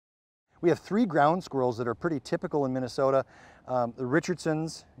We have 3 ground squirrels that are pretty typical in Minnesota. The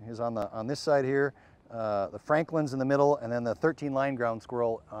Richardson's is on this side here, the Franklin's in the middle, and then the 13-line ground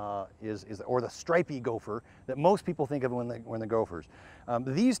squirrel or the stripy gopher that most people think of when the Gophers.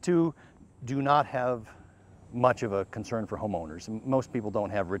 These two do not have much of a concern for homeowners. Most people don't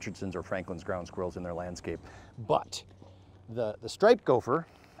have Richardson's or Franklin's ground squirrels in their landscape. But the striped gopher,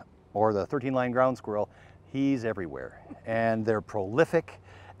 or the 13-line ground squirrel, he's everywhere. And they're prolific,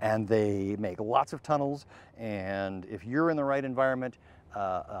 and they make lots of tunnels. And if you're in the right environment,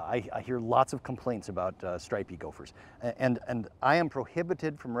 I hear lots of complaints about stripy gophers. And I am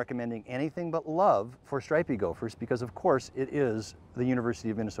prohibited from recommending anything but love for stripy gophers because, of course, it is the University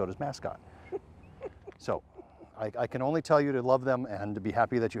of Minnesota's mascot. So I can only tell you to love them and to be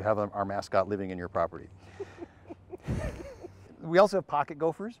happy that you have our mascot living in your property. We also have pocket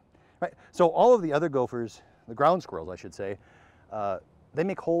gophers. Right? So all of the other gophers, the ground squirrels I should say, they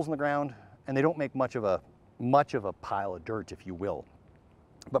make holes in the ground and they don't make much of a pile of dirt, if you will.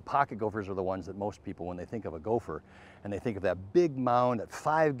 But pocket gophers are the ones that most people, when they think of a gopher, and they think of that big mound, that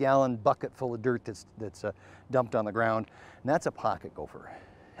 5-gallon bucket full of dirt that's dumped on the ground, and that's a pocket gopher.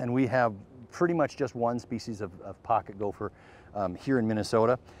 And we have pretty much just one species of pocket gopher here in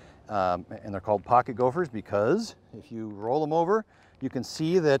Minnesota, and they're called pocket gophers because if you roll them over, you can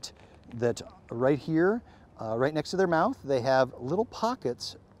see that right here, right next to their mouth, they have little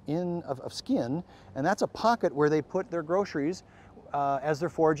pockets of skin, and that's a pocket where they put their groceries as they're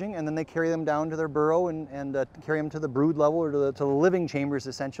foraging, and then they carry them down to their burrow and carry them to the brood level or to the living chambers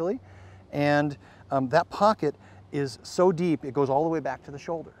essentially. And that pocket is so deep it goes all the way back to the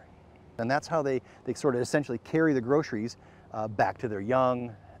shoulder. And that's how they sort of essentially carry the groceries back to their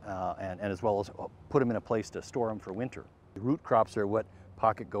young and as well as put them in a place to store them for winter. Root crops are what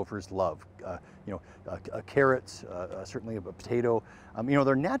pocket gophers love. Carrots, certainly a potato.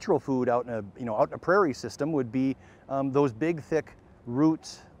 Their natural food out in a prairie system would be those big thick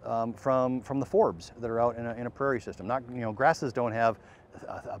roots from the forbs that are out in a prairie system. Grasses don't have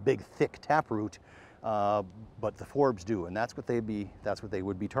a big thick taproot, but the forbs do, and that's what they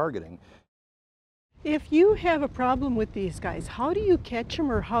would be targeting. If you have a problem with these guys, how do you catch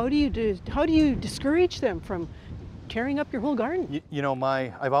them, or how do you discourage them from tearing up your whole garden?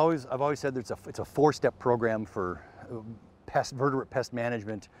 I've always said that it's a 4-step program for vertebrate pest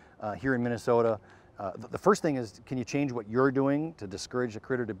management here in Minnesota. The first thing is, can you change what you're doing to discourage the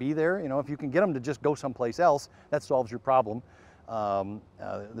critter to be there? If you can get them to just go someplace else, that solves your problem.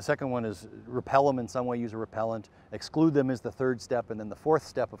 The second one is repel them in some way, use a repellent. Exclude them is the 3rd step, and then the 4th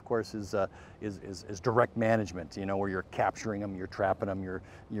step, of course, is direct management. Where you're capturing them, you're trapping them,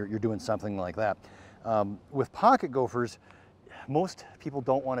 you're doing something like that. With pocket gophers, most people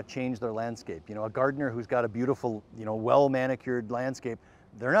don't want to change their landscape. A gardener who's got a beautiful, well-manicured landscape,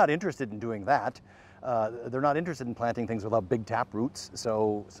 they're not interested in doing that. They're not interested in planting things without big tap roots.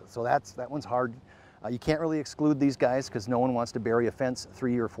 So that one's hard. You can't really exclude these guys because no one wants to bury a fence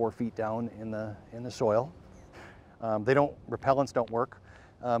 3 or 4 feet down in the soil. Repellents don't work.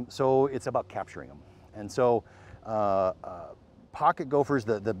 So it's about capturing them. And so pocket gophers,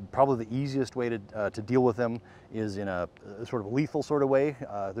 probably the easiest way to deal with them is in a sort of lethal sort of way.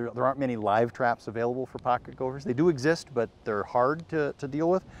 There aren't many live traps available for pocket gophers. They do exist, but they're hard to deal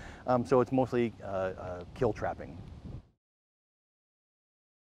with. So it's mostly kill trapping.